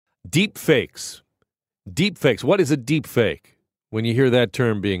Deep fakes. Deep fakes. What is a deep fake when you hear that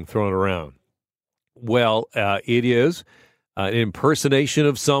term being thrown around? Well, it is an impersonation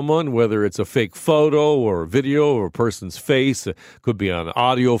of someone, whether it's a fake photo or a video or a person's face. It could be an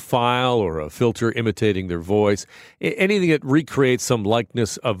audio file or a filter imitating their voice. Anything that recreates some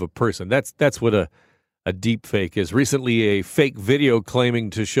likeness of a person. That's what a deep fake is. Recently, a fake video claiming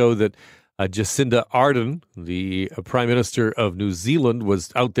to show that Jacinda Ardern, the Prime Minister of New Zealand,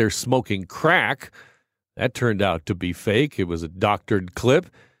 was out there smoking crack. That turned out to be fake. It was a doctored clip.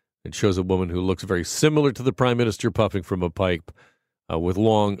 It shows a woman who looks very similar to the Prime Minister puffing from a pipe with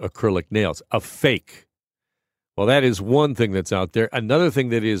long acrylic nails. A fake. Well, that is one thing that's out there. Another thing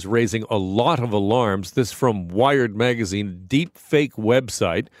that is raising a lot of alarms, this from Wired Magazine, deep fake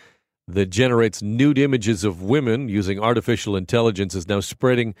website that generates nude images of women using artificial intelligence is now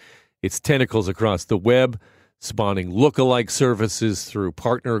spreading its tentacles across the web, spawning lookalike services through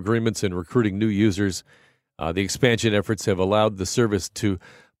partner agreements and recruiting new users. The expansion efforts have allowed the service to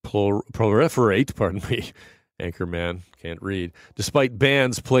proliferate, Anchorman, can't read, despite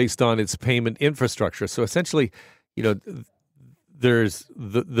bans placed on its payment infrastructure. So essentially, there's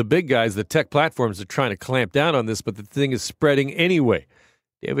the big guys, the tech platforms are trying to clamp down on this, but the thing is spreading anyway.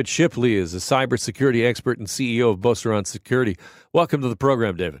 David Shipley is a cybersecurity expert and CEO of Beauceron Security. Welcome to the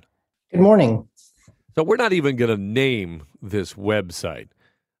program, David. Good morning. So we're not even going to name this website,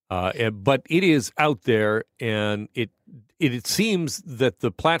 but it is out there, and it seems that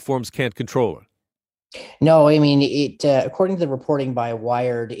the platforms can't control it. No, I mean, according to the reporting by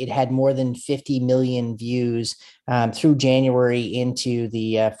Wired, it had more than 50 million views through January into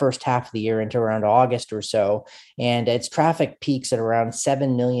the first half of the year, into around August or so. And its traffic peaks at around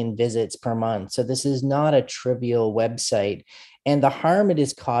 7 million visits per month. So this is not a trivial website. And the harm it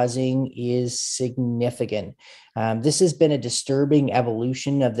is causing is significant. This has been a disturbing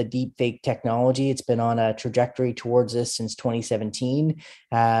evolution of the deepfake technology. It's been on a trajectory towards this since 2017. In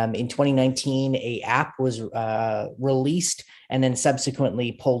 2019, an app was released and then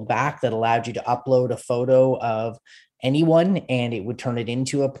subsequently pulled back that allowed you to upload a photo of anyone, and it would turn it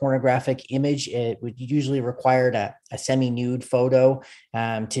into a pornographic image. It would usually require a semi-nude photo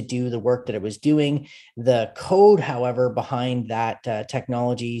to do the work that it was doing. The code, however, behind that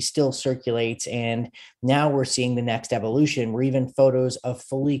technology still circulates, and now we're seeing the next evolution where even photos of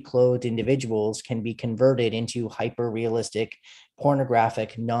fully clothed individuals can be converted into hyper-realistic,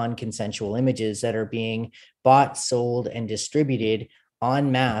 pornographic, non-consensual images that are being bought, sold, and distributed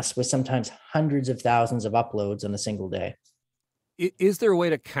en masse, with sometimes hundreds of thousands of uploads on a single day. Is there a way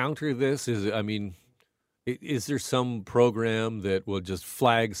to counter this? Is there some program that will just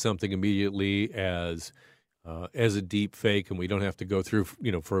flag something immediately as a deep fake, and we don't have to go through,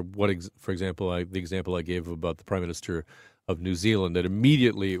 for example, the example I gave about the Prime Minister of New Zealand, that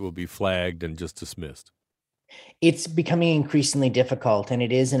immediately it will be flagged and just dismissed? It's becoming increasingly difficult, and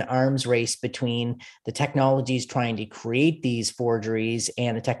it is an arms race between the technologies trying to create these forgeries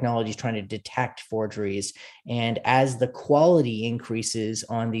and the technologies trying to detect forgeries. And as the quality increases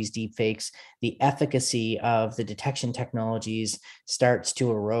on these deepfakes, the efficacy of the detection technologies starts to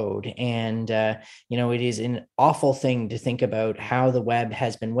erode. And, it is an awful thing to think about how the web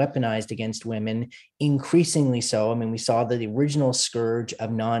has been weaponized against women, increasingly so. I mean, we saw the original scourge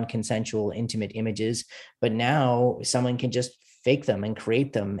of non-consensual intimate images, but now someone can just fake them and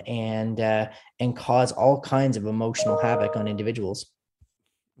create them and cause all kinds of emotional havoc on individuals.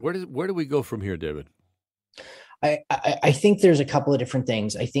 Where do we go from here, David? I think there's a couple of different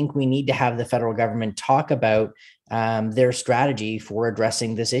things. I think we need to have the federal government talk about their strategy for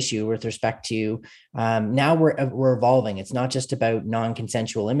addressing this issue with respect to now we're evolving. It's not just about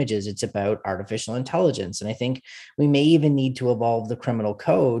non-consensual images. It's about artificial intelligence. And I think we may even need to evolve the criminal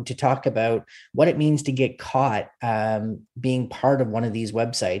code to talk about what it means to get caught being part of one of these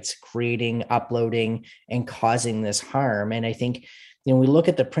websites, creating, uploading, and causing this harm. And I think when we look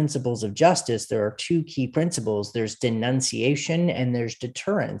at the principles of justice, there are two key principles. There's denunciation and there's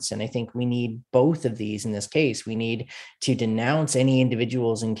deterrence. And I think we need both of these in this case. We need to denounce any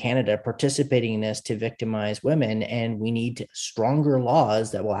individuals in Canada participating in this to victimize women. And we need stronger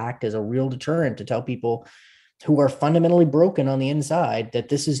laws that will act as a real deterrent to tell people who are fundamentally broken on the inside that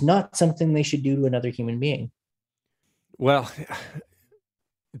this is not something they should do to another human being. Well,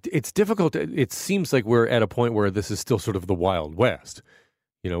 it's difficult. It seems like we're at a point where this is still sort of the Wild West,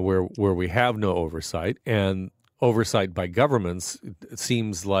 where we have no oversight, and oversight by governments, it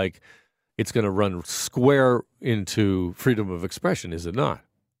seems like it's going to run square into freedom of expression, is it not?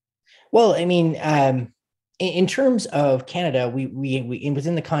 Well, I mean, in terms of Canada, we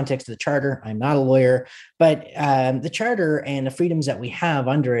within the context of the charter, I'm not a lawyer, but the charter and the freedoms that we have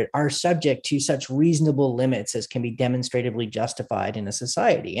under it are subject to such reasonable limits as can be demonstratively justified in a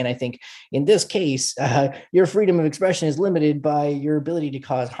society. And I think in this case, your freedom of expression is limited by your ability to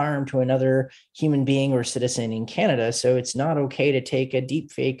cause harm to another human being or citizen in Canada. So it's not okay to take a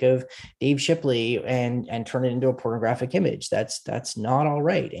deep fake of Dave Shipley and turn it into a pornographic image. That's not all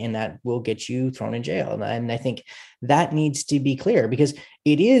right, and that will get you thrown in jail. And I think that needs to be clear, because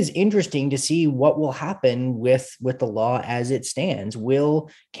it is interesting to see what will happen with the law as it stands. Will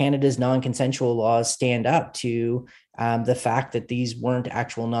Canada's non-consensual laws stand up to the fact that these weren't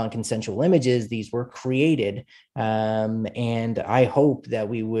actual non-consensual images? These were created. And I hope that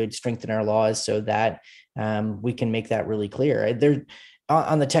we would strengthen our laws so that we can make that really clear.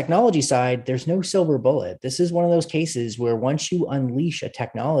 On the technology side, there's no silver bullet. This is one of those cases where once you unleash a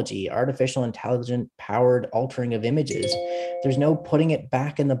technology, artificial intelligence powered altering of images, there's no putting it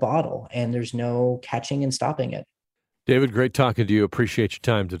back in the bottle, and there's no catching and stopping it. David, great talking to you. Appreciate your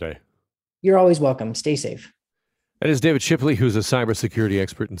time today. You're always welcome. Stay safe. That is David Shipley, who's a cybersecurity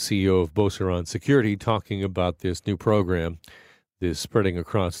expert and CEO of Beauceron Security, talking about this new program that's spreading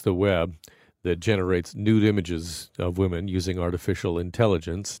across the web that generates nude images of women using artificial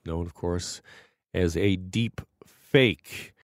intelligence, known, of course, as a deep fake.